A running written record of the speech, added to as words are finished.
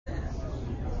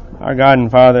Our God and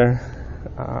Father,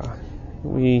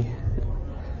 we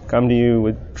come to you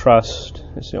with trust.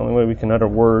 It's the only way we can utter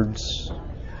words.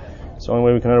 It's the only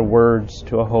way we can utter words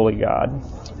to a holy God,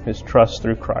 is trust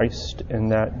through Christ.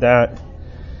 And that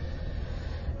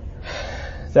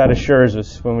assures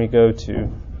us when we go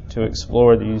to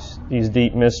explore these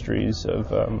deep mysteries of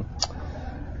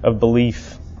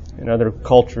belief in other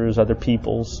cultures, other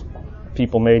peoples,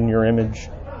 people made in your image.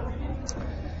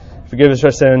 Forgive us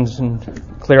our sins and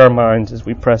clear our minds as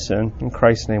we press in. In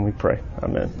Christ's name we pray.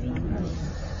 Amen.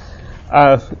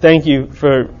 Thank you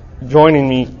for joining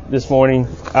me this morning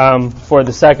for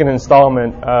the second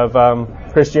installment of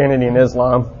Christianity and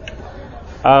Islam.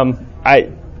 I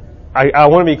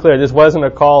want to be clear, this wasn't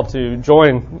a call to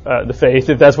join the faith,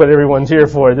 if that's what everyone's here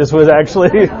for. This was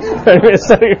actually,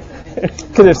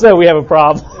 because if so, we have a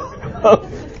problem.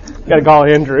 Got to call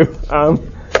Andrew.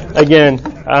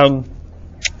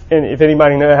 And if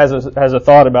anybody has a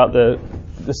thought about the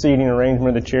seating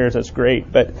arrangement of the chairs, that's great.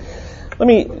 But let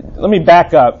me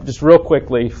back up just real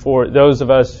quickly for those of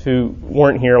us who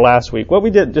weren't here last week. What we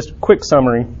did, just a quick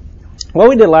summary. What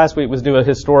we did last week was do a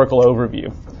historical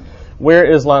overview, where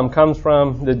Islam comes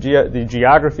from, the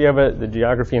geography of it, the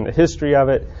geography and the history of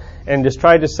it, and just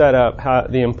tried to set up how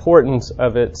the importance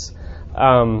of its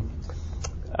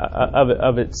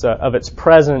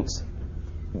presence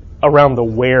around the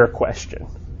where question.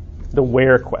 The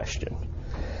where question.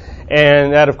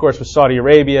 And that, of course, was Saudi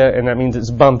Arabia, and that means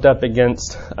it's bumped up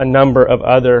against a number of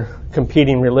other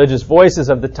competing religious voices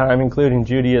of the time, including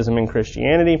Judaism and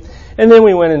Christianity. And then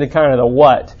we went into kind of the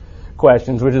what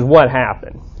questions, which is what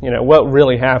happened. What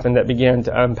really happened that began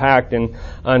to unpack and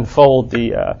unfold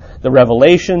the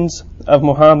revelations of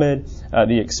Muhammad,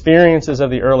 the experiences of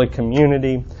the early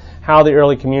community, how the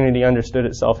early community understood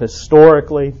itself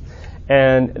historically,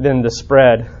 and then the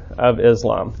spread of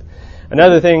Islam.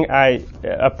 Another thing, a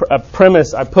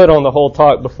premise I put on the whole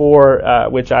talk before,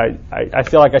 which I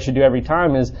feel like I should do every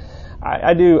time, is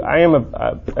I am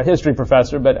a history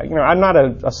professor, but I'm not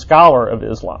a scholar of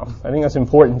Islam. I think that's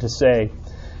important to say.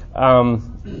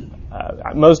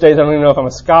 Most days I don't even know if I'm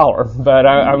a scholar, but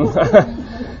I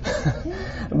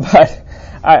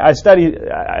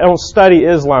don't study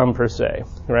Islam per se,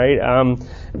 right?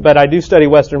 But I do study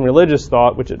Western religious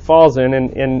thought, which it falls in,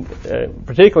 and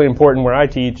particularly important where I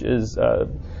teach is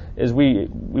we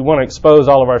want to expose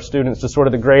all of our students to sort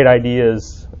of the great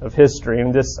ideas of history,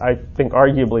 and this, I think,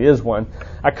 arguably is one.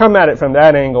 I come at it from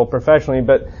that angle professionally,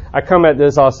 but I come at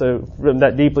this also from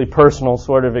that deeply personal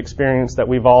sort of experience that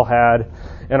we've all had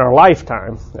in our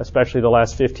lifetime, especially the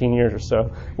last 15 years or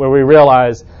so, where we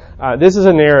realize this is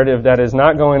a narrative that is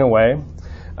not going away,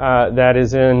 that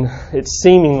is it's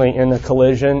seemingly in a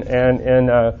collision and in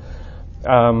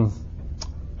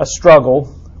a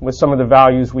struggle with some of the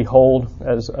values we hold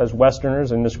as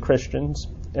Westerners and as Christians,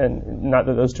 and not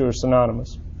that those two are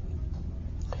synonymous.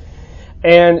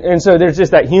 And so there's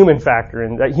just that human factor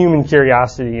and that human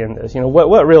curiosity in this,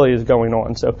 what really is going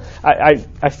on. So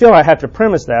I feel I have to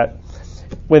premise that.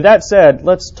 With that said,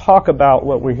 let's talk about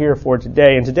what we're here for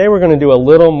today. And today we're going to do a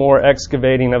little more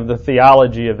excavating of the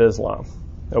theology of Islam.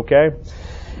 Okay?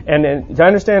 And to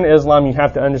understand Islam, you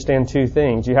have to understand two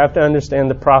things. You have to understand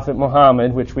the Prophet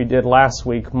Muhammad, which we did last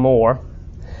week more.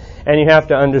 And you have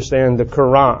to understand the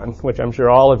Quran, which I'm sure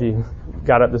all of you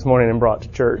got up this morning and brought to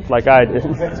church, like I did.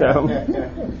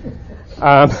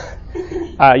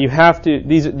 You have to.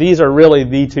 These are really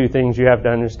the two things you have to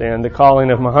understand: the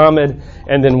calling of Muhammad,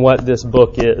 and then what this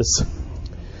book is.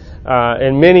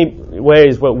 In many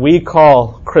ways, what we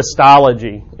call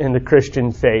Christology in the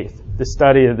Christian faith, the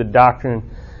study of the doctrine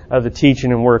of the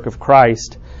teaching and work of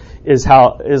Christ, is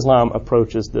how Islam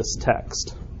approaches this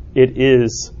text. It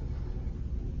is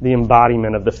the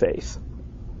embodiment of the faith.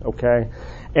 Okay,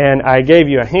 and I gave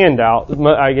you a handout.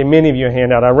 I gave many of you a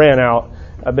handout. I ran out.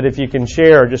 But if you can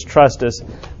share or just trust us,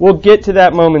 we'll get to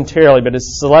that momentarily, but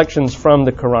it's selections from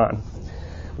the Quran.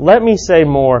 Let me say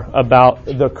more about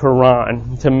the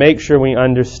Quran to make sure we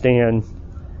understand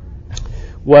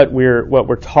what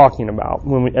we're talking about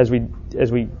as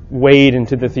we wade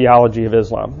into the theology of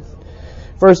Islam.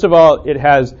 First of all, it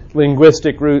has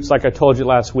linguistic roots, like I told you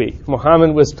last week.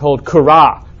 Muhammad was told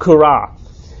qura.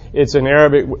 It's an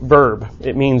Arabic verb.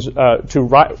 It means to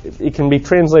write. It can be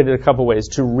translated a couple ways: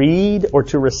 to read or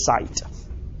to recite.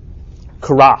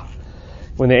 Qira.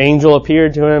 When the angel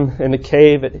appeared to him in the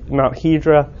cave at Mount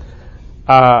Hira,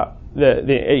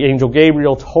 the angel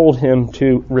Gabriel told him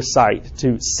to recite,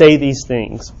 to say these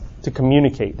things, to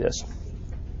communicate this.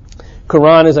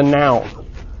 Quran is a noun.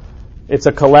 It's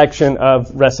a collection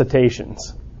of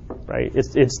recitations, right?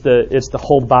 It's the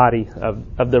whole body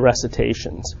of the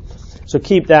recitations. So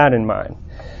keep that in mind.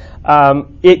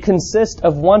 It consists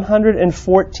of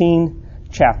 114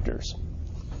 chapters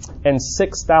and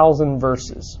 6,000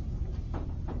 verses.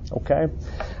 Okay?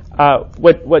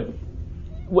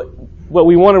 What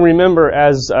we want to remember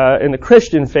as in the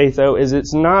Christian faith, though, is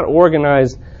it's not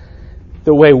organized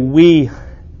the way we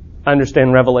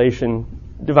understand revelation,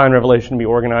 divine revelation to be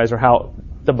organized, or how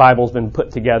the Bible's been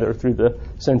put together through the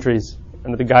centuries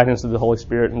under the guidance of the Holy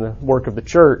Spirit and the work of the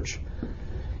church.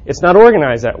 It's not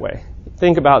organized that way.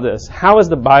 Think about this. How is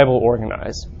the Bible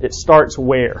organized? It starts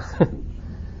where?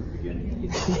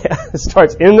 Yeah, it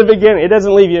starts in the beginning. It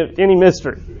doesn't leave you any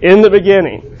mystery. In the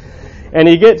beginning. And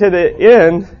you get to the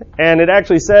end, and it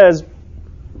actually says,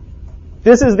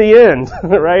 this is the end,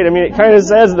 right? I mean, it kind of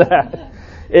says that.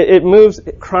 It moves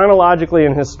chronologically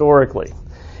and historically.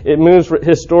 It moves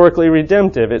historically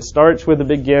redemptive. It starts with the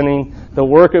beginning, the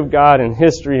work of God in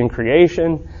history and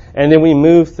creation, and then we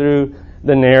move through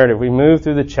the narrative. We move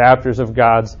through the chapters of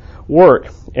God's work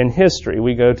in history.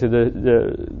 We go to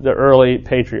the early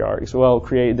patriarchs. Well,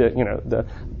 create the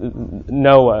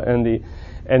Noah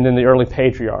and then the early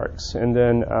patriarchs, and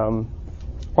then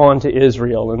on to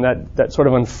Israel, and that sort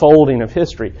of unfolding of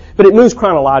history. But it moves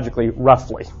chronologically,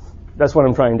 roughly. That's what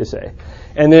I'm trying to say.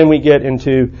 And then we get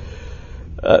into,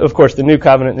 of course, the New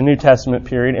Covenant, the New Testament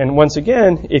period. And once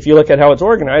again, if you look at how it's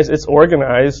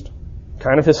organized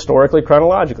kind of historically,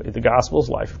 chronologically. The Gospels,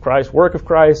 life of Christ, work of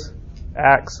Christ,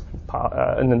 Acts,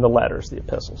 and then the letters, the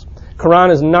epistles.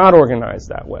 Quran is not organized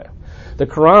that way. The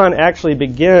Quran actually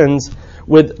begins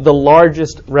with the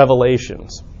largest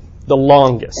revelations, the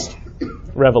longest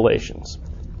revelations.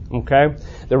 Okay?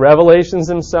 The revelations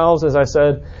themselves, as I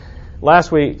said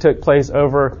last week, took place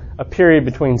over a period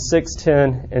between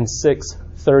 610 and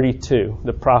 632,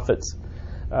 the Prophet's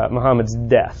Muhammad's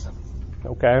death.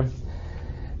 Okay?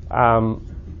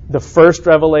 The first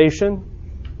revelation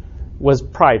was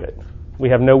private. We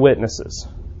have no witnesses.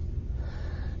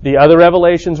 The other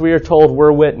revelations, we are told,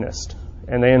 were witnessed,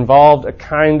 and they involved a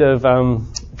kind of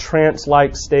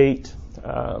trance-like state.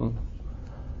 I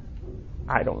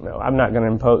don't know. I'm not going to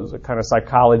impose a kind of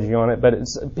psychology on it, but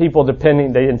it's people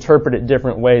they interpret it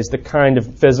different ways, the kind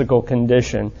of physical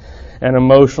condition and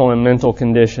emotional and mental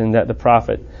condition that the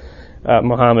Prophet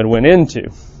Muhammad went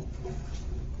into.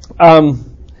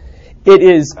 It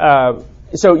is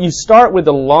so you start with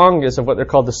the longest of what they're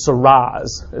called the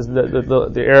surahs, is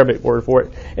the Arabic word for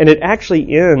it, and it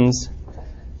actually ends,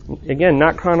 again,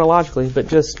 not chronologically, but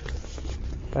just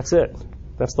that's it.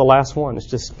 That's the last one. It's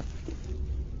just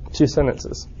 2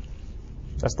 sentences.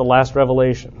 That's the last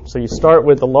revelation. So you start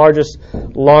with the largest,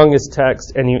 longest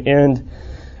text, and you end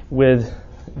with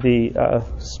the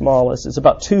smallest. It's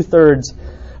about 2/3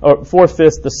 or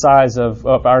 4/5 the size of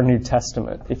our New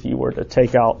Testament, if you were to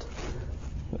take out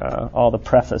all the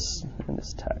preface in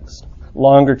this text.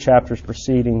 Longer chapters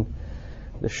preceding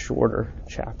the shorter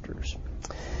chapters.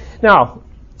 Now,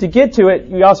 to get to it,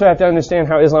 you also have to understand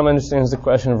how Islam understands the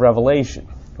question of revelation,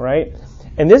 right?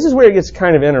 And this is where it gets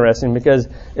kind of interesting, because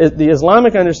the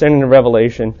Islamic understanding of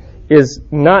revelation is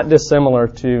not dissimilar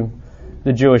to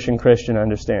the Jewish and Christian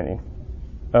understanding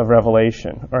of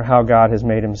revelation, or how God has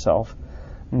made himself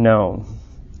known.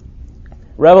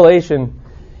 Revelation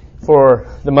for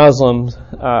the Muslims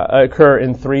occur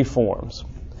in 3 forms.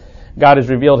 God has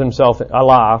revealed himself,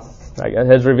 Allah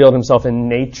has revealed himself in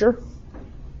nature,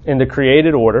 in the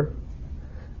created order.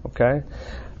 Okay?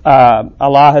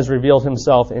 Allah has revealed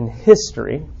himself in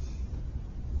history.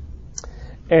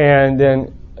 And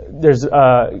then there's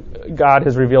God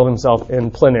has revealed himself in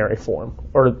plenary form,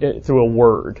 or through a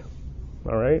word.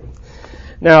 All right?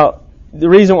 Now, the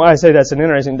reason why I say that's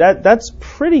interesting, that's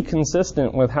pretty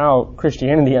consistent with how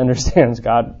Christianity understands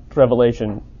God's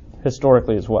revelation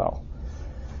historically as well.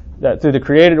 That through the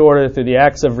created order, through the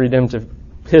acts of redemptive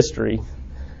history,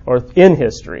 or in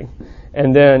history,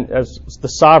 and then as the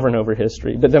sovereign over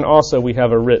history, but then also we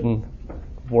have a written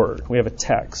word. We have a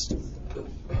text.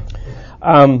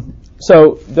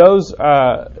 So those,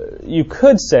 you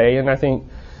could say, and I think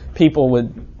people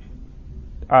would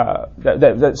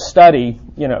that study,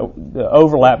 the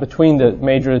overlap between the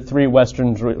major 3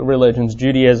 Western religions,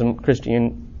 Judaism,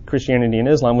 Christianity, and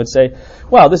Islam, would say,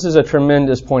 well, this is a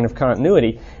tremendous point of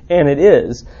continuity, and it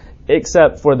is,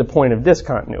 except for the point of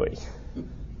discontinuity.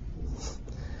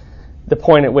 The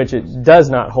point at which it does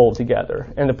not hold together.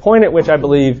 And the point at which I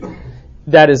believe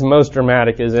that is most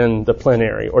dramatic is in the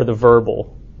plenary, or the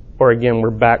verbal, or again, we're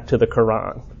back to the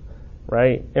Quran,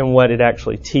 right? And what it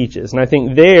actually teaches. And I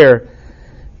think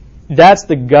that's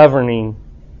the governing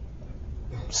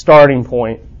starting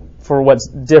point for what's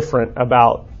different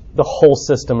about the whole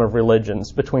system of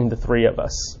religions between the 3 of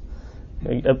us,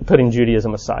 putting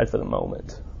Judaism aside for the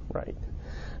moment, right?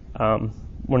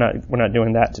 we're not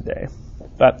doing that today.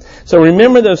 But so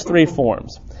remember those three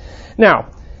forms.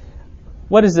 Now,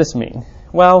 what does this mean?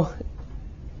 Well,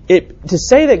 to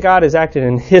say that God has acted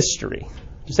in history,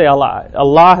 to say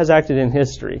Allah has acted in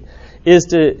history, is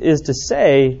to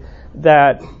say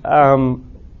that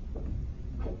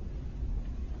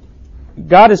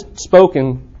God has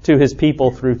spoken to His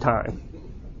people through time.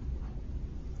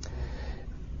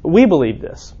 We believe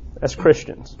this as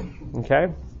Christians. Okay?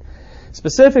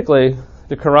 Specifically,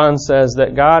 the Quran says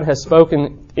that God has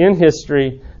spoken in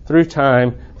history through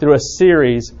time through a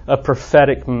series of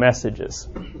prophetic messages.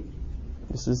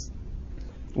 This is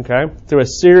okay? Through a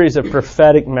series of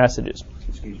prophetic messages.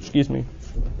 Excuse me.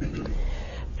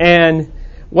 And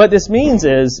what this means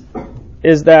is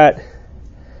that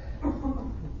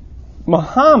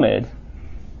Muhammad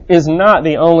is not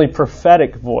the only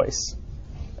prophetic voice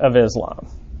of Islam.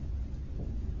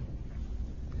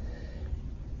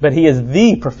 But he is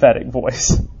the prophetic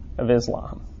voice of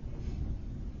Islam.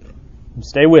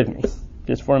 Stay with me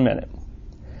just for a minute.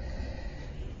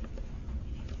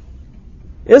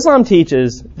 Islam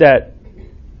teaches that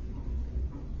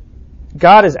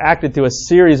God has acted through a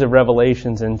series of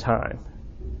revelations in time,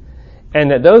 and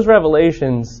that those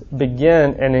revelations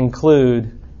begin and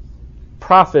include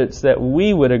prophets that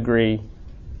we would agree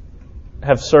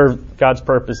have served God's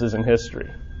purposes in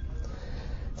history.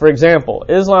 For example,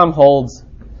 Islam holds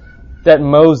that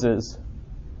Moses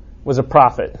was a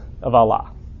prophet of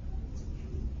Allah.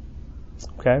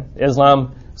 Okay?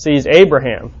 Islam sees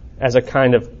Abraham as a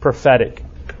kind of prophetic,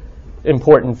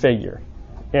 important figure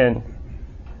in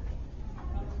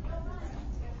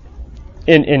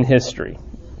history.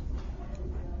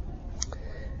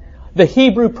 The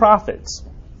Hebrew prophets,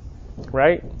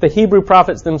 right? The Hebrew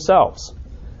prophets themselves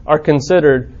are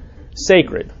considered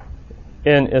sacred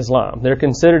in Islam. They're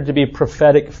considered to be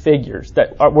prophetic figures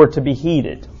that were to be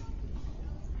heeded.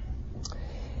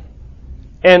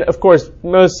 And, of course,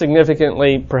 most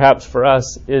significantly, perhaps for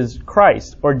us, is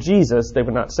Christ, or Jesus. They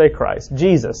would not say Christ.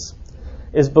 Jesus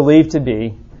is believed to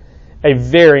be a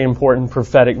very important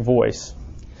prophetic voice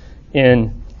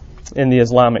in the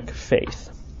Islamic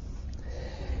faith.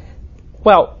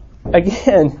 Well,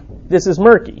 again, this is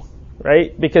murky,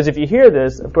 right? Because if you hear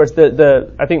this, of course,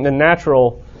 I think the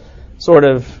natural sort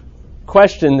of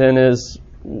question then is,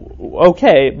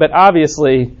 okay, but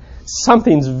obviously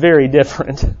something's very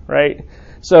different, right?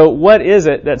 So what is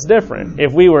it that's different?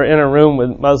 If we were in a room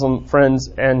with Muslim friends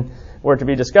and were to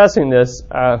be discussing this,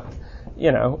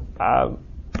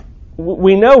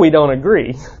 we know we don't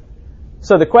agree.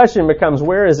 So the question becomes,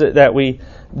 where is it that we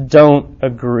don't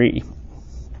agree?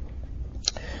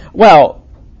 Well,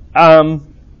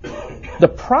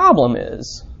 the problem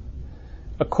is,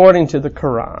 according to the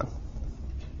Quran,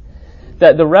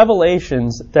 that the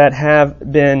revelations that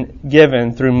have been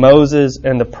given through Moses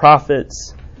and the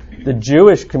prophets, the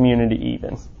Jewish community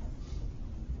even,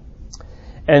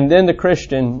 and then the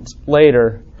Christians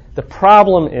later, the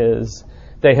problem is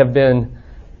they have been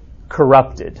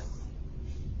corrupted.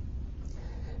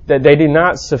 That they do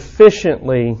not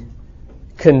sufficiently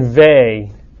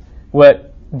convey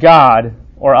what God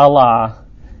or Allah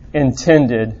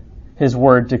intended His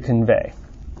word to convey.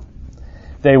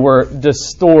 They were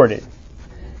distorted.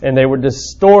 And they were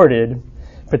distorted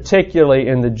particularly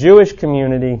in the Jewish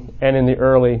community and in the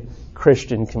early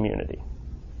Christian community.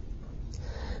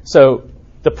 So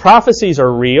the prophecies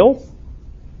are real.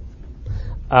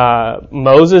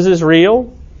 Moses is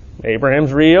real.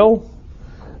 Abraham's real.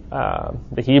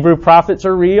 The Hebrew prophets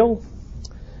are real.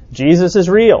 Jesus is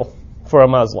real for a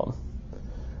Muslim.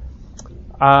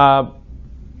 But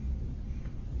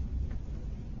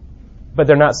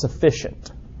they're not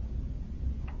sufficient.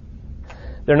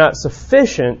 They're not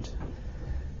sufficient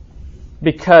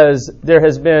because there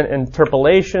has been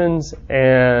interpolations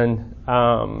and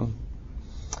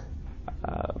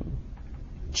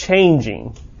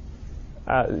changes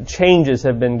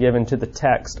have been given to the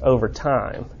text over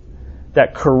time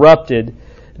that corrupted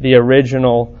the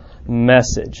original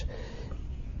message.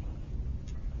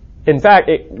 In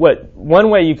fact, one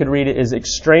way you could read it is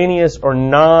extraneous or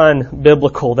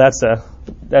non-biblical. That's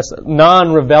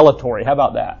non-revelatory. How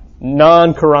about that?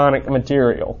 Non-Quranic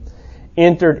material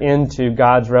entered into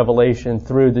God's revelation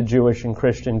through the Jewish and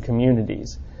Christian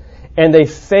communities. And they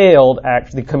failed,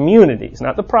 actually, the communities,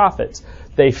 not the prophets,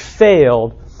 they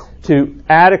failed to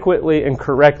adequately and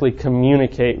correctly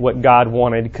communicate what God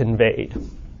wanted conveyed.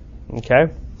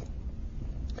 Okay?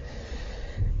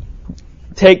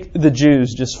 Take the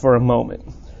Jews just for a moment,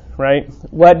 right?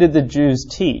 What did the Jews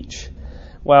teach?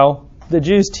 Well, the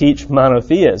Jews teach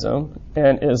monotheism,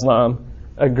 and Islam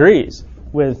agrees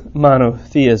with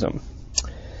monotheism.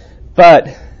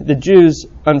 But the Jews,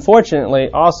 unfortunately,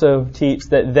 also teach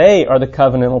that they are the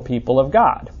covenantal people of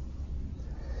God,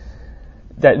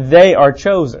 that they are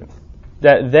chosen,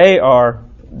 that they are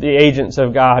the agents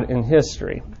of God in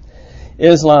history.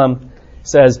 Islam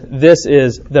says this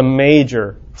is the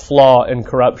major flaw and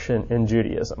corruption in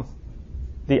Judaism.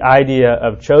 The idea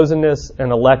of chosenness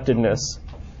and electedness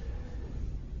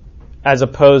as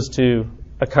opposed to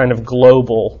a kind of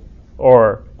global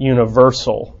or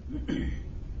universal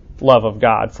love of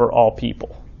God for all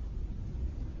people.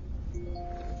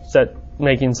 Is that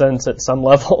making sense at some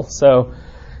level? So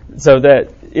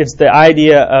that it's the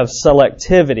idea of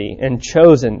selectivity and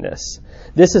chosenness.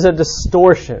 This is a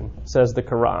distortion, says the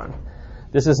Quran.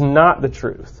 This is not the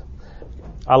truth.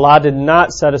 Allah did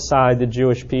not set aside the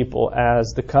Jewish people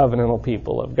as the covenantal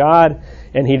people of God,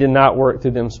 and He did not work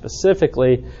through them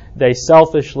specifically. They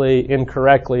selfishly,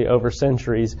 incorrectly, over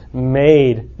centuries,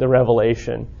 made the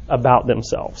revelation about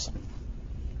themselves.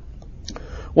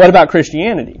 What about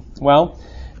Christianity? Well,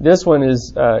 this one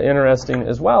is interesting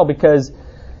as well because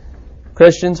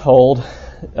Christians hold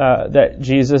that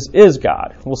Jesus is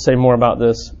God. We'll say more about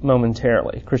this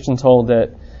momentarily. Christians hold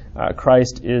that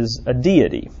Christ is a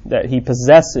deity, that He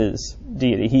possesses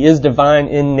deity. He is divine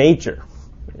in nature,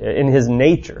 in His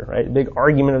nature, right? Big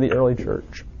argument of the early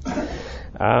church.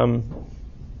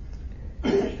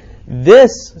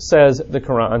 This, says the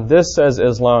Quran, this, says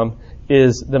Islam,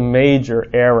 is the major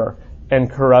error and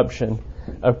corruption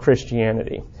of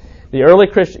Christianity. The early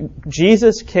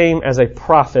Jesus came as a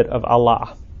prophet of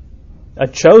Allah, a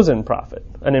chosen prophet,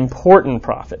 an important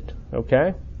prophet,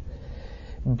 okay?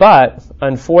 But,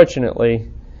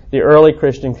 unfortunately, the early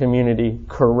Christian community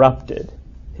corrupted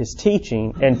His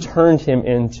teaching and turned Him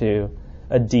into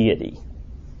a deity.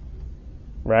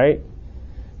 Right?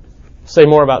 Say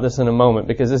more about this in a moment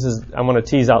because I want to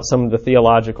tease out some of the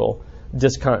theological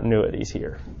discontinuities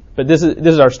here. But this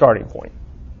is our starting point.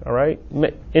 All right?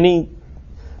 Any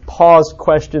pause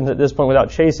questions at this point without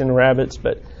chasing rabbits,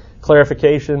 but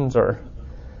clarifications or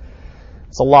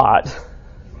it's a lot.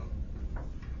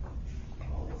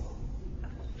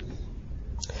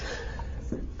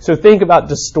 So think about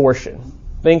distortion.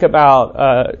 Think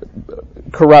about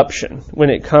corruption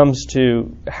when it comes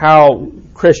to how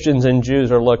Christians and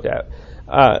Jews are looked at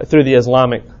through the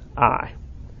Islamic eye.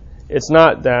 It's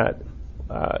not that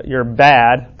you're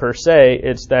bad per se,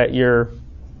 it's that you're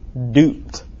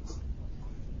duped.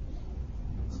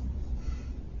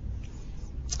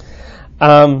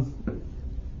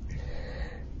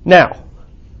 Now,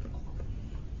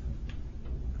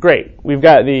 great. We've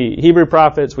got the Hebrew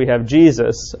prophets. We have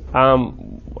Jesus.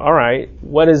 All right.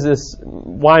 What is this?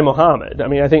 Why Muhammad? I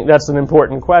mean, I think that's an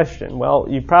important question. Well,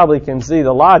 you probably can see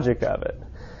the logic of it.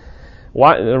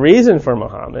 The reason for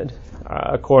Muhammad,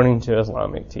 according to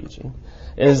Islamic teaching,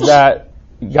 is that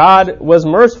God was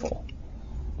merciful.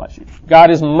 Bless you.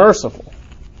 God is merciful.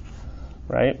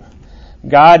 Right?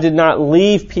 God did not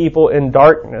leave people in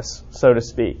darkness, so to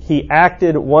speak. He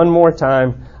acted one more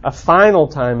time, a final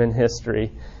time in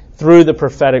history, through the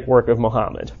prophetic work of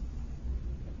Muhammad.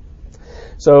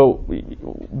 So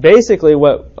basically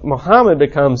what Muhammad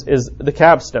becomes is the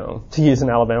capstone, to use an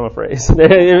Alabama phrase.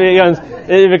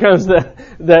 It becomes the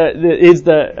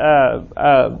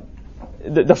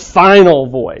final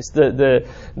voice, the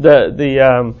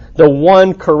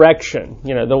one correction,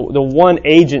 the one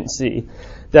agency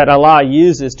that Allah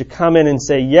uses to come in and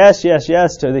say yes, yes,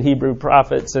 yes to the Hebrew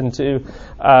prophets and to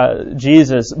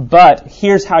Jesus, but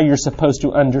here's how you're supposed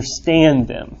to understand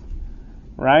them,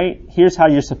 right? Here's how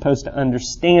you're supposed to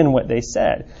understand what they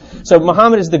said. So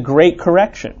Muhammad is the great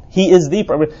correction. He is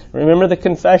remember the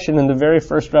confession in the very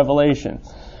first revelation.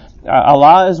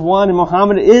 Allah is one and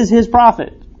Muhammad is His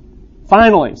prophet.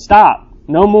 Finally, stop.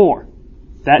 No more.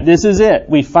 This is it.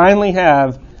 We finally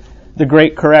have the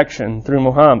great correction through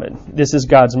Muhammad. This is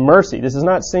God's mercy. This is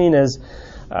not seen as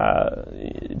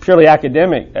purely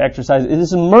academic exercise. This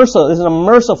is merciful. This is a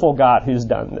merciful God who's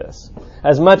done this.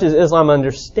 As much as Islam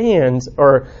understands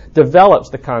or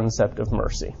develops the concept of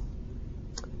mercy,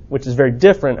 which is very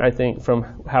different, I think,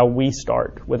 from how we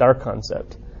start with our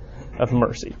concept of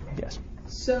mercy. Yes.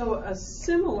 So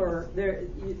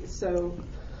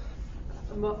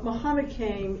Muhammad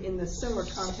came in the similar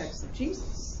context of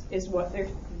Jesus, is what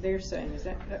they're saying. Is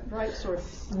that right? Sort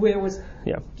of where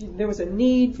there was a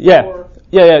need for...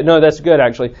 Yeah. No, that's good,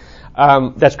 actually.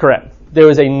 That's correct. There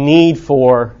was a need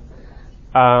for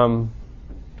a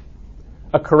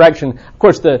correction. Of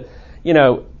course,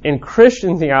 in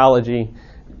Christian theology,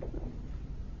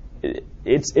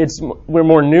 we're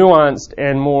more nuanced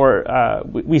and more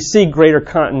we see greater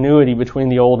continuity between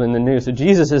the old and the new. So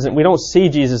we don't see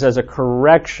Jesus as a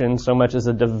correction so much as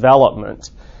a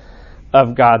development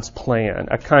of God's plan,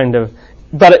 a kind of,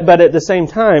 but at the same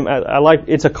time, I like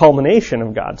it's a culmination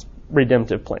of God's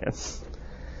redemptive plan.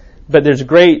 But there's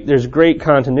great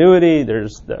continuity.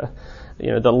 There's the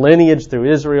lineage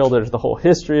through Israel. There's the whole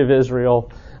history of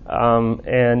Israel,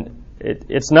 and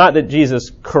it's not that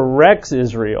Jesus corrects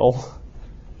Israel.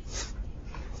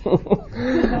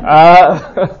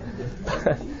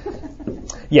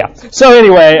 Yeah. So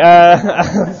anyway,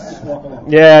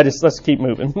 let's keep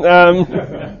moving.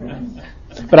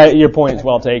 But your point is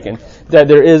well taken. That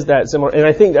there is that similar, and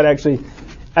I think that actually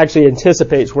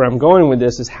anticipates where I'm going with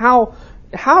this. Is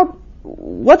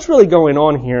what's really going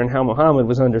on here, and how Muhammad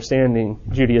was understanding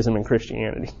Judaism and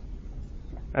Christianity.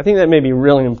 I think that may be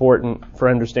really important for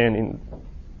understanding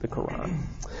the Quran.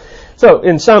 So,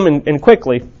 and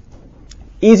quickly,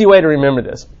 easy way to remember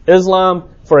this: Islam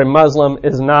for a Muslim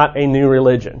is not a new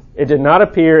religion. It did not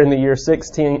appear in the year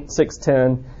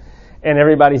 610, and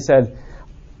everybody said,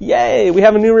 "Yay, we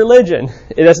have a new religion."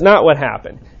 That's not what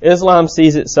happened. Islam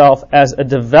sees itself as a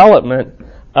development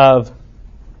of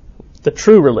the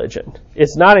true religion.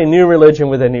 It's not a new religion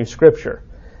with a new scripture.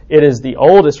 It is the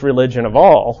oldest religion of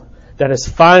all that has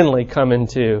finally come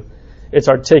into its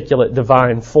articulate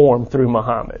divine form through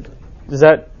Muhammad. Does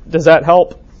that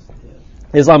help?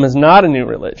 Islam is not a new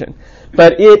religion.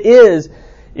 But it is,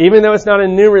 even though it's not a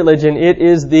new religion, it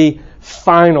is the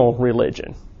final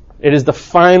religion. It is the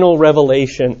final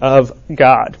revelation of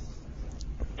God.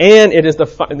 And it is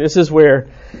this is where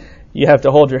you have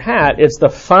to hold your hat. It's the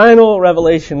final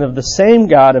revelation of the same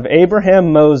God of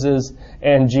Abraham, Moses,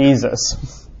 and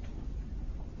Jesus.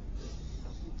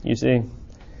 You see?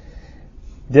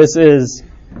 This is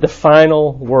the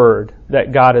final word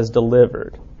that God has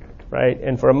delivered. Right?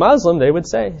 And for a Muslim, they would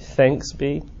say, thanks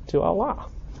be to Allah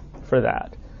for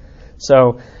that.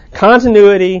 So,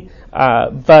 continuity,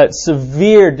 but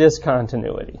severe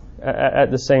discontinuity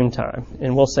at the same time.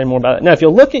 And we'll say more about it. Now, if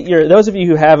you'll look at those of you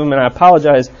who have them, and I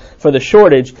apologize for the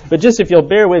shortage, but just if you'll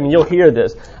bear with me, you'll hear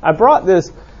this. I brought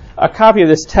a copy of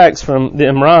this text from the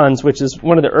Imrans, which is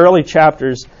one of the early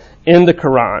chapters in the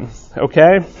Quran.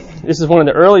 Okay? This is one of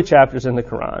the early chapters in the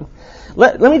Quran.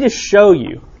 Let me just show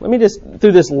you. Let me just,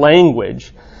 through this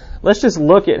language, let's just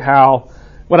look at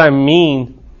what I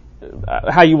mean,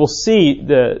 how you will see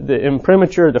the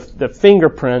imprimatur, the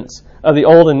fingerprints of the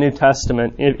Old and New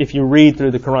Testament if you read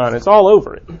through the Quran. It's all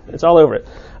over it. It's all over it.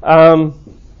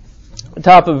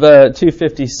 Top of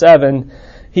 257,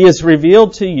 He has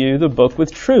revealed to you the book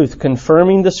with truth,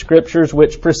 confirming the scriptures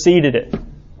which preceded it.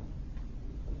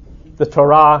 The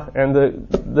Torah and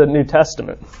the New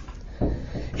Testament.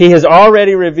 He has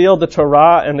already revealed the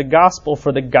Torah and the gospel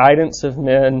for the guidance of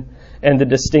men and the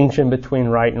distinction between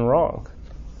right and wrong.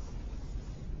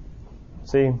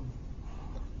 See?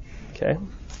 Okay.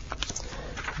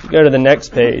 Go to the next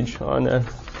page on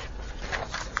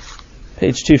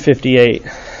page 258.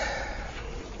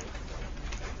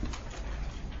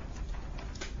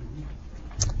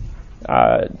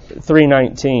 Uh,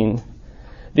 319.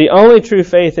 The only true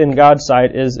faith in God's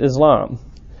sight is Islam.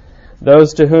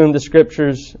 Those to whom the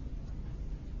scriptures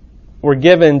were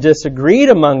given disagreed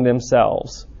among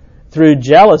themselves through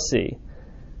jealousy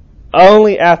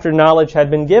only after knowledge had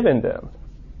been given them.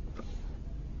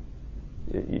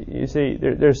 You see,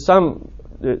 there's some,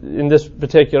 in this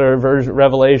particular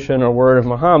revelation or word of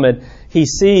Muhammad, he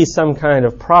sees some kind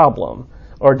of problem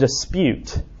or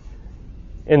dispute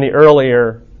in the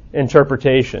earlier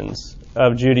interpretations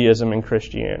of Judaism and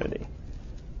Christianity.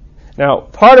 Now,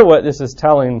 part of what this is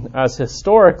telling us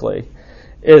historically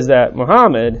is that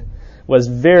Muhammad was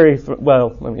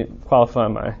let me qualify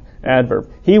my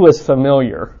adverb. He was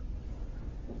familiar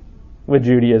with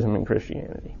Judaism and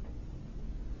Christianity.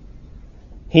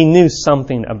 He knew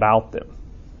something about them.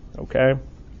 Okay?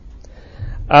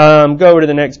 Go over to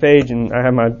the next page, and I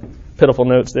have my pitiful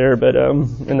notes there, but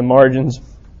in the margins.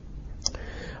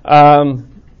 God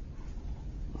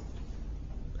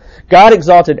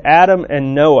exalted Adam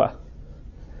and Noah,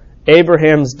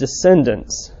 Abraham's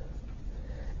descendants,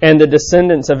 and the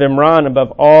descendants of Imran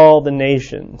above all the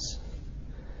nations.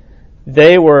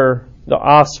 They were the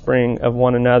offspring of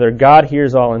one another. God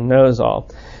hears all and knows all.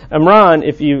 Imran,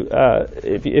 if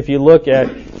you look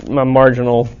at my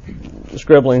marginal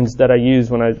scribblings that I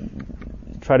use when I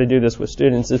try to do this with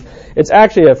students, it's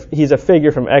actually he's a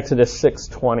figure from Exodus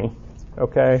 6:20.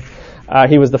 Okay,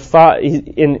 he was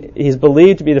he's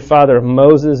believed to be the father of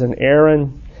Moses and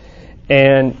Aaron,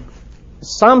 and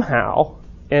somehow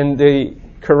in the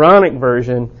Quranic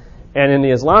version and in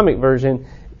the Islamic version,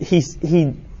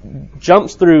 he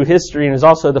jumps through history and is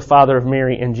also the father of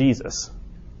Mary and Jesus.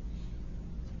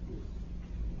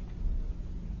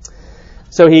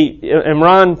 So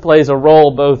Imran plays a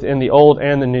role both in the Old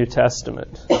and the New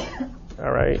Testament.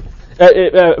 All right,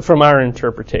 from our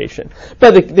interpretation.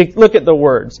 But look at the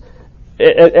words.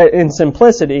 In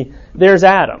simplicity, there's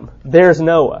Adam, there's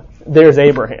Noah, there's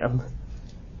Abraham.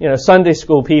 Sunday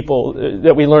school people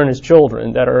that we learn as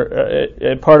children that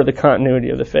are part of the continuity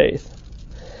of the faith.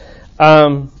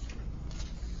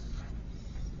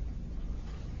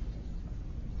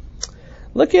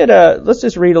 Let's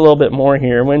just read a little bit more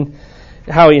here.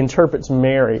 How he interprets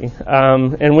Mary.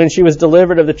 And when she was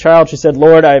delivered of the child, she said,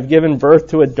 Lord, I have given birth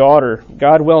to a daughter.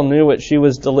 God well knew what she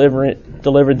was delivered.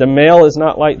 The male is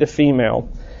not like the female,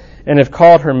 and have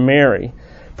called her Mary.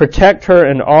 Protect her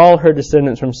and all her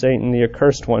descendants from Satan, the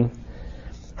accursed one.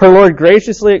 Her Lord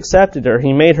graciously accepted her.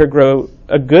 He made her grow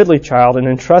a goodly child and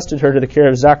entrusted her to the care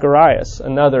of Zacharias,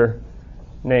 another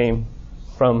name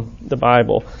from the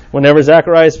Bible. Whenever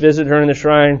Zacharias visited her in the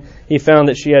shrine, he found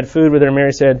that she had food with her.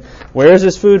 Mary said, Where is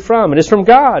this food from? It is from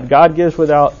God. God gives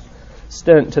without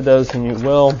stint to those whom you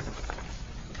will.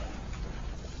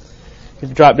 He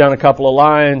dropped down a couple of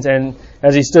lines, and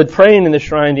as he stood praying in the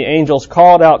shrine, the angels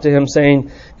called out to him,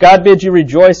 saying, God bids you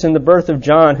rejoice in the birth of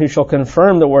John, who shall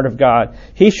confirm the word of God.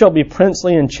 He shall be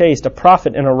princely and chaste, a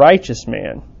prophet and a righteous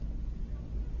man.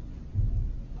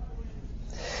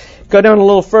 Go down a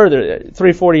little further,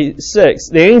 346.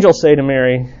 The angel said to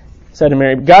Mary,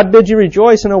 God bids you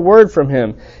rejoice in a word from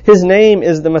him. His name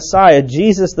is the Messiah,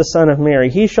 Jesus the Son of Mary.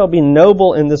 He shall be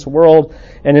noble in this world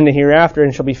and in the hereafter,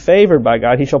 and shall be favored by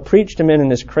God. He shall preach to men in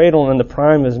his cradle and in the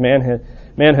prime of his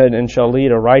manhood, and shall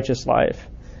lead a righteous life.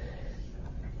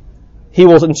 He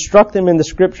will instruct them in the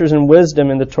scriptures and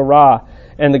wisdom in the Torah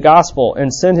and the gospel,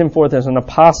 and send him forth as an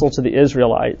apostle to the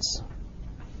Israelites.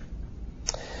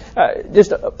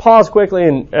 Just pause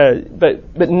quickly,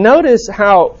 but notice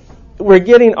how we're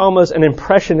getting almost an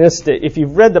impressionistic. If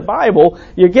you've read the Bible,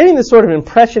 you're getting this sort of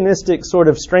impressionistic sort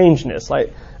of strangeness.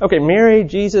 Like, okay, Mary,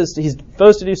 Jesus, he's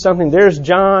supposed to do something. There's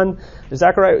John,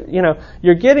 Zachariah.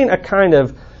 You're getting a kind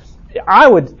of. I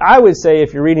would say,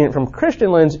 if you're reading it from a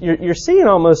Christian lens, you're seeing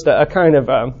almost a kind of.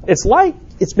 It's like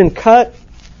it's been cut,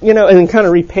 and then kind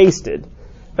of repasted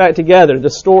back together. The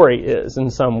story is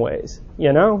in some ways,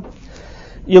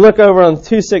 You look over on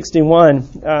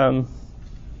 261.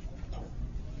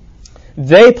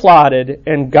 They plotted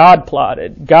and God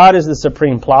plotted. God is the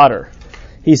supreme plotter.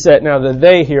 He said, now the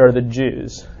they here are the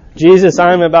Jews. Jesus,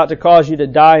 I am about to cause you to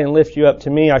die and lift you up to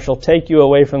me. I shall take you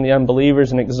away from the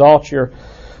unbelievers and exalt your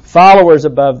followers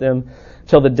above them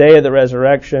till the day of the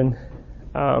resurrection.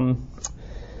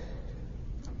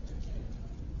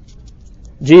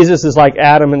 Jesus is like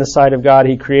Adam in the sight of God.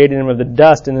 He created him of the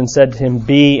dust and then said to him,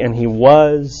 be, and he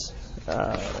was.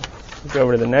 Go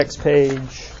over to the next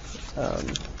page.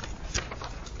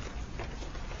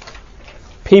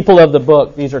 People of the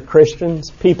book. These are Christians.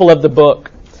 People of the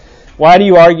book. Why do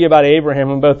you argue about Abraham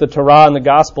when both the Torah and the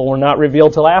gospel were not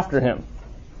revealed till after him?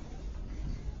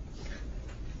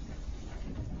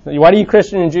 Why do you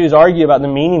Christian and Jews argue about the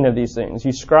meaning of these things?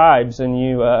 You scribes and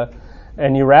you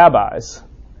rabbis.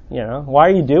 Why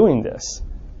are you doing this?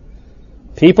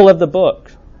 People of the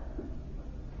book.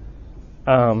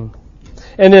 And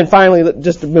then finally,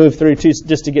 just to move through,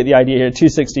 just to get the idea here,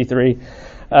 263,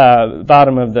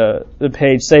 bottom of the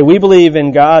page, say, we believe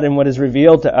in God and what is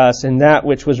revealed to us, in that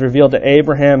which was revealed to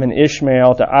Abraham and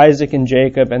Ishmael, to Isaac and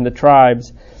Jacob and the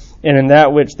tribes, and in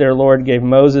that which their Lord gave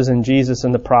Moses and Jesus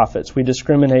and the prophets. We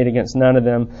discriminate against none of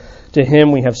them. To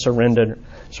him we have surrendered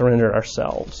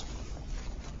ourselves.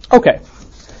 Okay.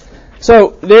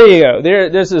 So there you go.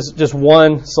 This is just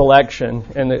one selection,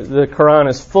 and the Quran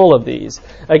is full of these.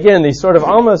 Again, these sort of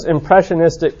almost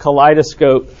impressionistic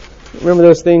kaleidoscope. Remember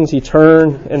those things you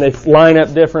turn and they line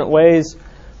up different ways?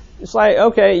 It's like,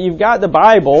 okay, you've got the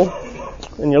Bible,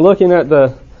 and you're looking at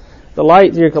the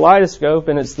light through your kaleidoscope,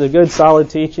 and it's the good solid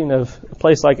teaching of a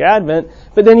place like Advent,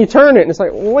 but then you turn it and it's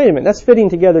like, well, wait a minute, that's fitting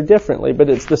together differently, but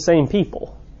it's the same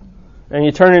people. And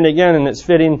you turn it again and it's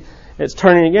turning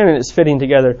again and it's fitting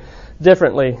together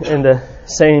differently in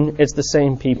it's the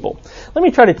same people. Let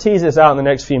me try to tease this out in the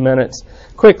next few minutes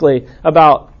quickly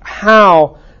about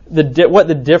how what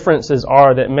the differences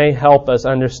are that may help us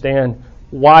understand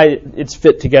why it's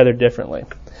fit together differently.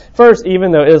 First,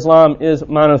 even though Islam is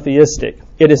monotheistic,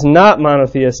 it is not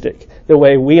monotheistic the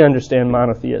way we understand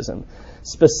monotheism.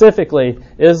 Specifically,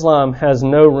 Islam has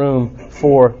no room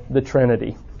for the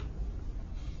Trinity.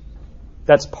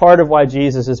 That's part of why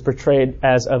Jesus is portrayed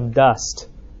as of dust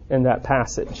in that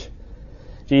passage.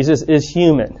 Jesus is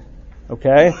human,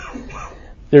 okay?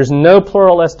 There's no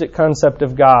pluralistic concept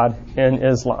of God in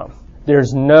Islam.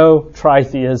 There's no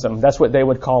tritheism. That's what they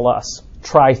would call us,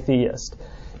 tritheist.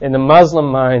 In the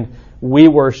Muslim mind, we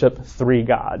worship three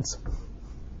gods.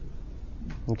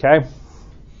 Okay?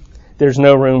 There's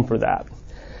no room for that.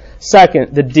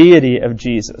 Second, the deity of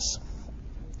Jesus.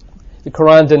 The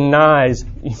Quran denies,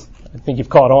 I think you've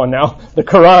caught on now, the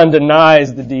Quran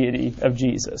denies the deity of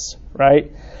Jesus,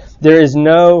 right? There is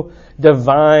no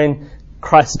divine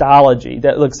Christology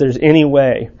that looks there's any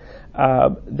way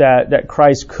that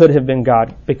Christ could have been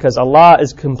God, because Allah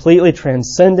is completely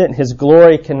transcendent. His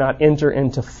glory cannot enter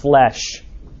into flesh.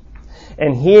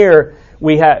 And here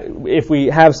if we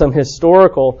have some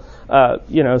historical,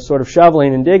 sort of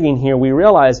shoveling and digging here, we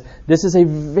realize this is a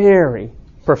very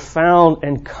profound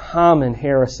and common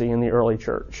heresy in the early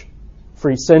church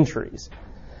for centuries.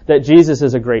 That Jesus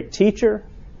is a great teacher.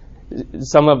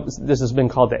 Some of this has been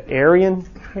called the Arian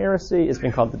heresy. It's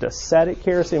been called the Docetic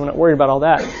heresy. We're not worried about all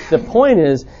that. The point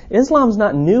is, Islam's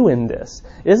not new in this.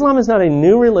 Islam is not a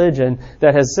new religion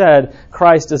that has said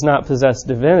Christ does not possess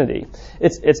divinity.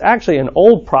 It's actually an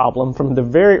old problem from the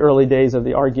very early days of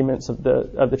the arguments of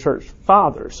the church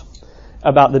fathers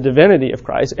about the divinity of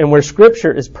Christ, and where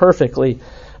Scripture is perfectly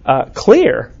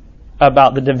clear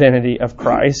about the divinity of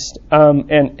Christ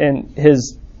and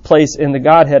His place in the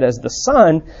Godhead as the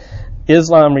Son.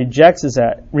 Islam rejects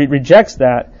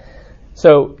that.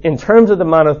 So in terms of the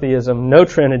monotheism, no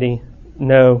Trinity,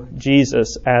 no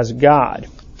Jesus as God.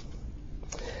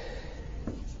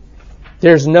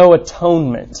 There's no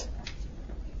atonement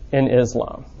in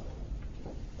Islam.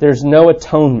 There's no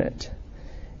atonement.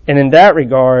 And in that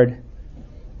regard,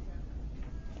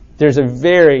 there's a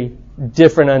very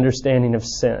different understanding of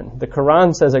sin. The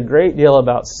Quran says a great deal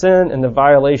about sin and the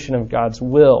violation of God's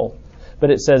will,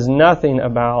 but it says nothing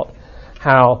about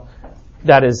how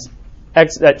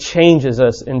that changes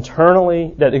us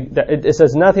internally. It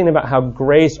says nothing about how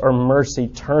grace or mercy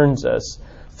turns us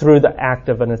through the act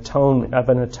of an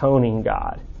atoning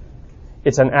God.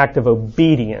 It's an act of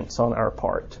obedience on our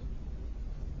part.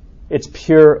 It's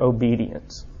pure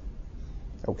obedience.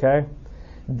 Okay?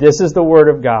 This is the Word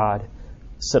of God.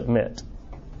 Submit.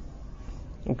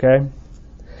 Okay?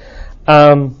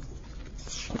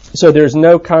 So there's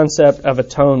no concept of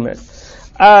atonement.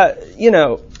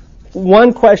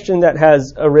 One question that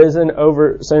has arisen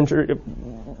over century,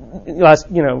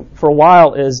 for a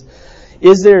while is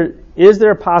there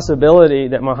a possibility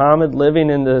that Muhammad, living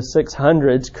in the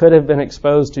 600s, could have been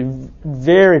exposed to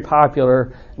very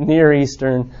popular Near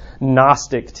Eastern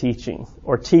Gnostic teaching,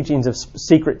 or teachings of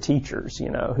secret teachers,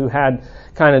 who had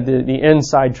kind of the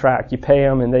inside track. You pay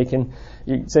them and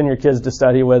you send your kids to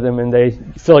study with them, and they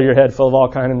fill your head full of all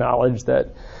kind of knowledge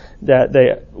that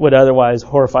they would otherwise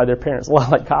horrify their parents, a lot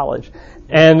like college.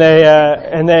 And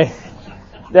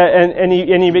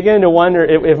you begin to wonder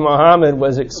if Muhammad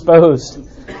was exposed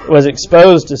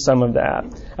to some of that,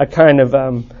 a kind of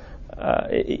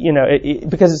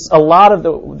because it's a lot of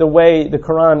the way the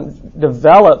Quran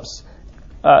develops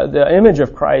the image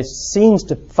of Christ seems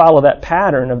to follow that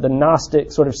pattern of the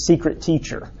Gnostic sort of secret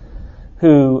teacher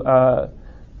who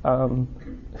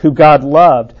God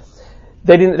loved.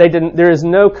 There is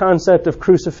no concept of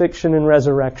crucifixion and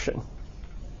resurrection.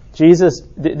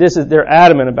 They're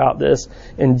adamant about this.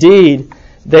 Indeed,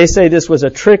 they say this was a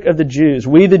trick of the Jews.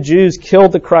 We, the Jews,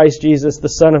 killed the Christ Jesus, the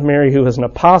son of Mary, who was an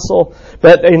apostle.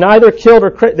 But they neither killed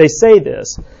they say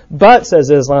this. But, says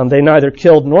Islam, they neither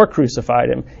killed nor crucified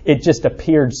him. It just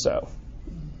appeared so.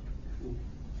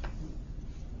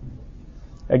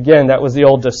 Again, that was the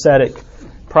old Docetic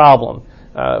problem.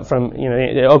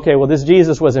 This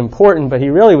Jesus was important, but he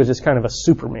really was just kind of a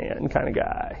Superman kind of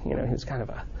guy. He was kind of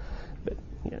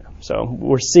so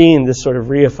we're seeing this sort of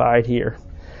reified here.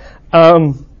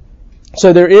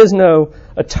 So there is no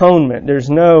atonement. There's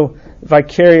no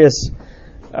vicarious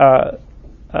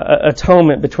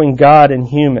atonement between God and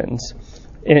humans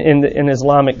in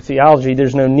Islamic theology.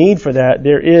 There's no need for that.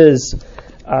 There is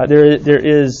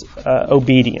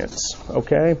obedience.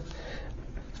 Okay.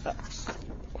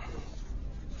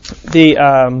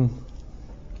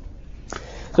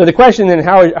 So the question then,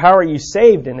 how are you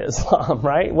saved in Islam,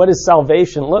 right? What does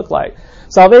salvation look like?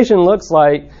 Salvation looks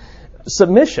like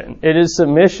submission. It is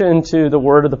submission to the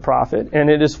word of the prophet, and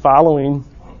it is following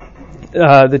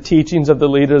the teachings of the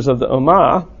leaders of the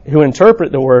Ummah who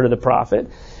interpret the word of the prophet.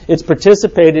 It's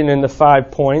participating in the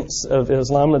 5 points of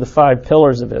Islam, or the 5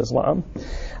 pillars of Islam,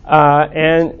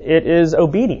 and it is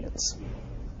obedience.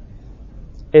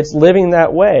 It's living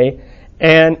that way.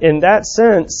 And in that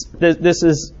sense, this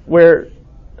is where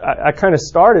I kind of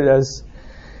started as,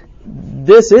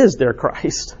 this is their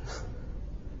Christ.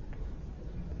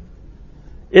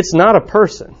 It's not a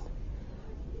person.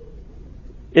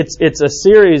 It's a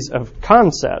series of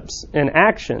concepts and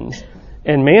actions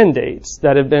and mandates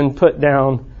that have been put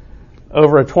down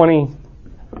over a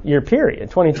 20-year period,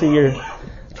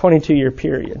 22-year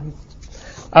period.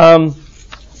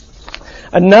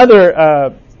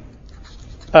 Another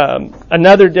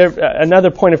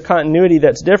point of continuity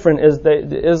that's different is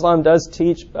that Islam does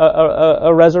teach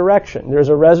a resurrection. There's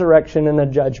a resurrection and a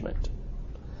judgment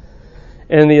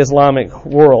in the Islamic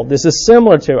world. This is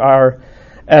similar to our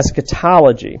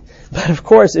eschatology, but of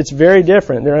course it's very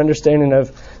different. Their understanding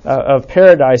of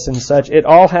paradise and such, it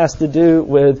all has to do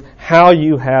with how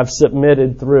you have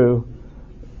submitted through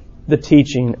the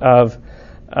teaching of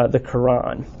the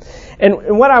Quran.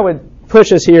 And what I would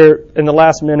push us here in the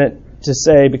last minute to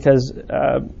say, because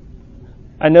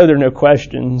I know there are no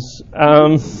questions.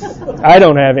 I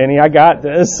don't have any. I got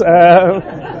this.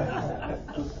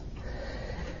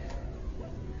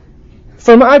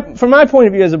 From my point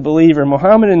of view as a believer,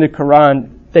 Muhammad and the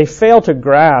Quran, they fail to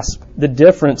grasp the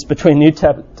difference between New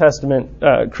Testament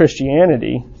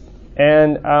Christianity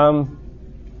and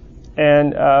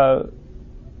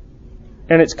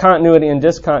its continuity and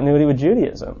discontinuity with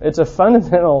Judaism. It's a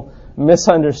fundamental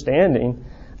misunderstanding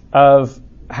of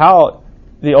how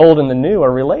the old and the new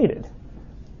are related.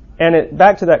 And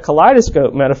back to that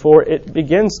kaleidoscope metaphor, it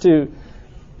begins to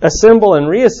assemble and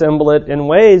reassemble it in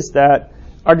ways that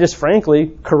are just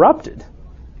frankly corrupted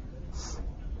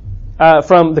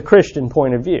from the Christian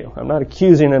point of view. I'm not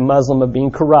accusing a Muslim of being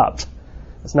corrupt.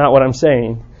 That's not what I'm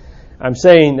saying. I'm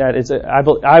saying that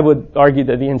I would argue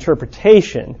that the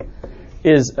interpretation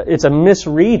it's a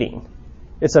misreading.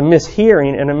 It's a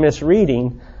mishearing and a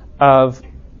misreading of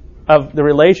the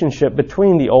relationship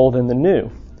between the old and the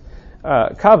new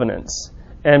covenants,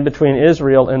 and between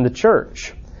Israel and the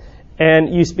church.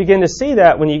 And you begin to see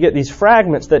that when you get these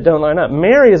fragments that don't line up.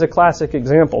 Mary is a classic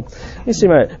example. You see,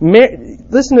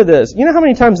 listen to this. You know how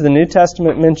many times the New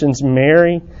Testament mentions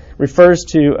Mary, refers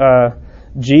to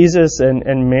Jesus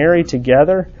and Mary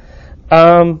together?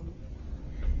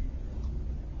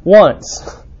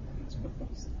 Once.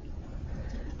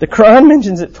 The Quran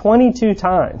mentions it 22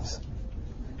 times.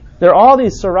 There are all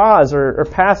these surahs or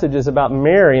passages about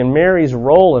Mary and Mary's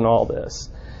role in all this.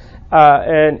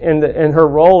 And her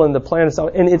role in the plan of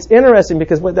salvation. And it's interesting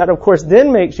because what that, of course,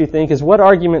 then makes you think is what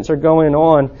arguments are going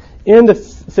on in the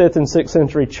 5th and 6th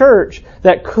century church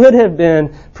that could have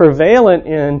been prevalent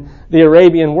in the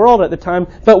Arabian world at the time,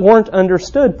 but weren't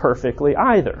understood perfectly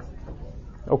either.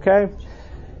 Okay?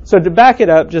 So to back it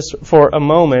up just for a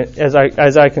moment as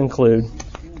I conclude,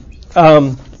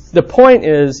 the point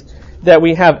is that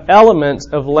we have elements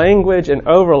of language and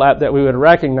overlap that we would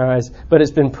recognize, but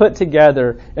it's been put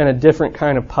together in a different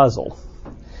kind of puzzle.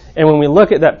 And when we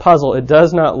look at that puzzle, it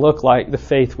does not look like the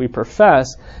faith we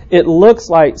profess. It looks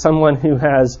like someone who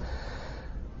has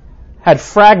had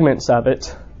fragments of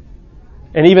it,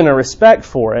 and even a respect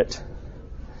for it,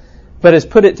 but has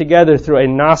put it together through a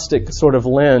Gnostic sort of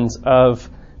lens of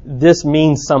this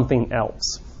means something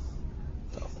else.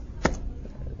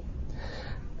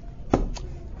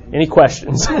 Any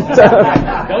questions?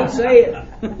 Don't say it.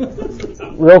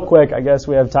 Real quick, I guess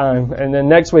we have time. And then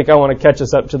next week I want to catch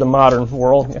us up to the modern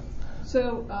world. Yeah.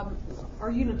 So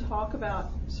are you to talk about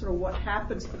sort of what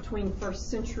happens between first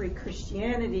century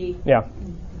Christianity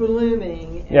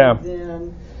blooming and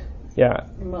then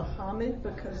Muhammad?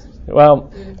 Because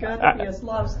there's got to be a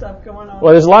lot of stuff going on.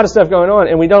 Well, there's a lot of stuff going on,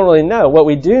 and we don't really know. What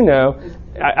we do know,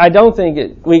 I don't think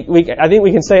I think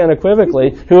we can say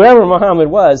unequivocally, whoever Muhammad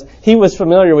was, he was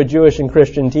familiar with Jewish and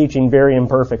Christian teaching very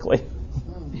imperfectly.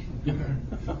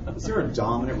 Is there a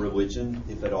dominant religion,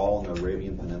 if at all, in the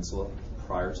Arabian Peninsula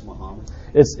prior to Muhammad?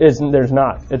 There's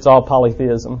not. It's all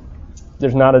polytheism.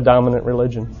 There's not a dominant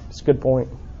religion. It's a good point.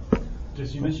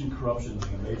 Just you mentioned corruption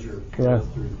being a major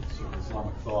through sort of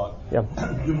Islamic thought. Yeah.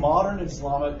 Do modern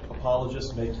Islamic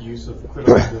apologists make use of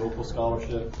critical biblical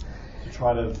scholarship to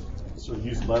try to sort of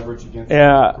use leverage against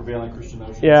prevailing Christian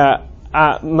notions? Yeah.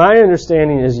 My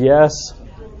understanding is yes,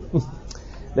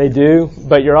 they do,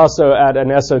 but you're also at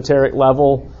an esoteric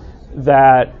level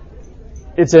that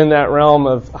it's in that realm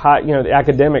of the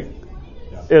academic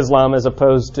Islam as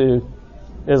opposed to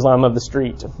Islam of the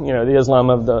street, the Islam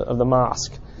of the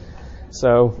mosque.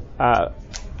 So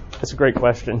that's a great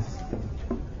question.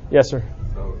 Yes, sir.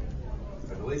 So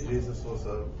I believe Jesus was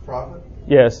a prophet.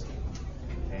 Yes.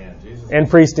 And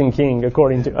priest and king,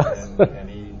 according to us.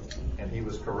 and he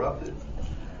was corrupted,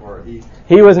 or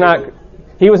he was not.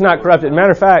 He was not corrupted.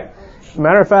 Matter of fact,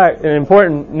 an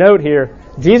important note here: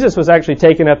 Jesus was actually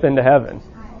taken up into heaven.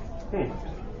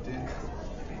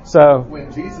 So when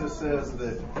Jesus says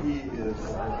that he is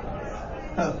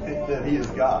that he is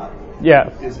God. Yeah.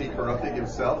 Is he corrupting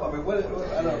himself? I mean,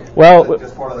 I don't. Well, is it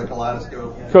just part of the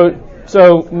kaleidoscope.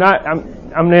 So not.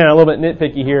 I'm being a little bit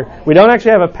nitpicky here. We don't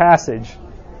actually have a passage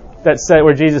that said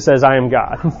where Jesus says, "I am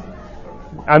God."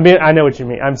 I know what you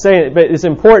mean. I'm saying it, but it's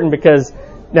important because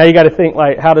now you got to think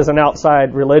like, how does an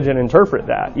outside religion interpret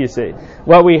that? You see,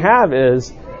 what we have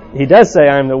is he does say,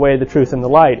 "I am the way, the truth, and the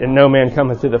light, and no man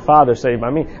cometh to the Father save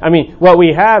by me." I mean, what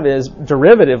we have is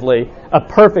derivatively a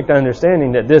perfect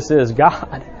understanding that this is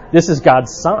God. This is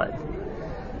God's Son.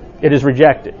 It is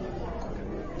rejected.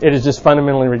 It is just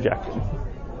fundamentally rejected.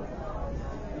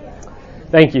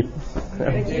 Thank you.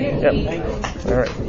 Thank you. Yep. All right.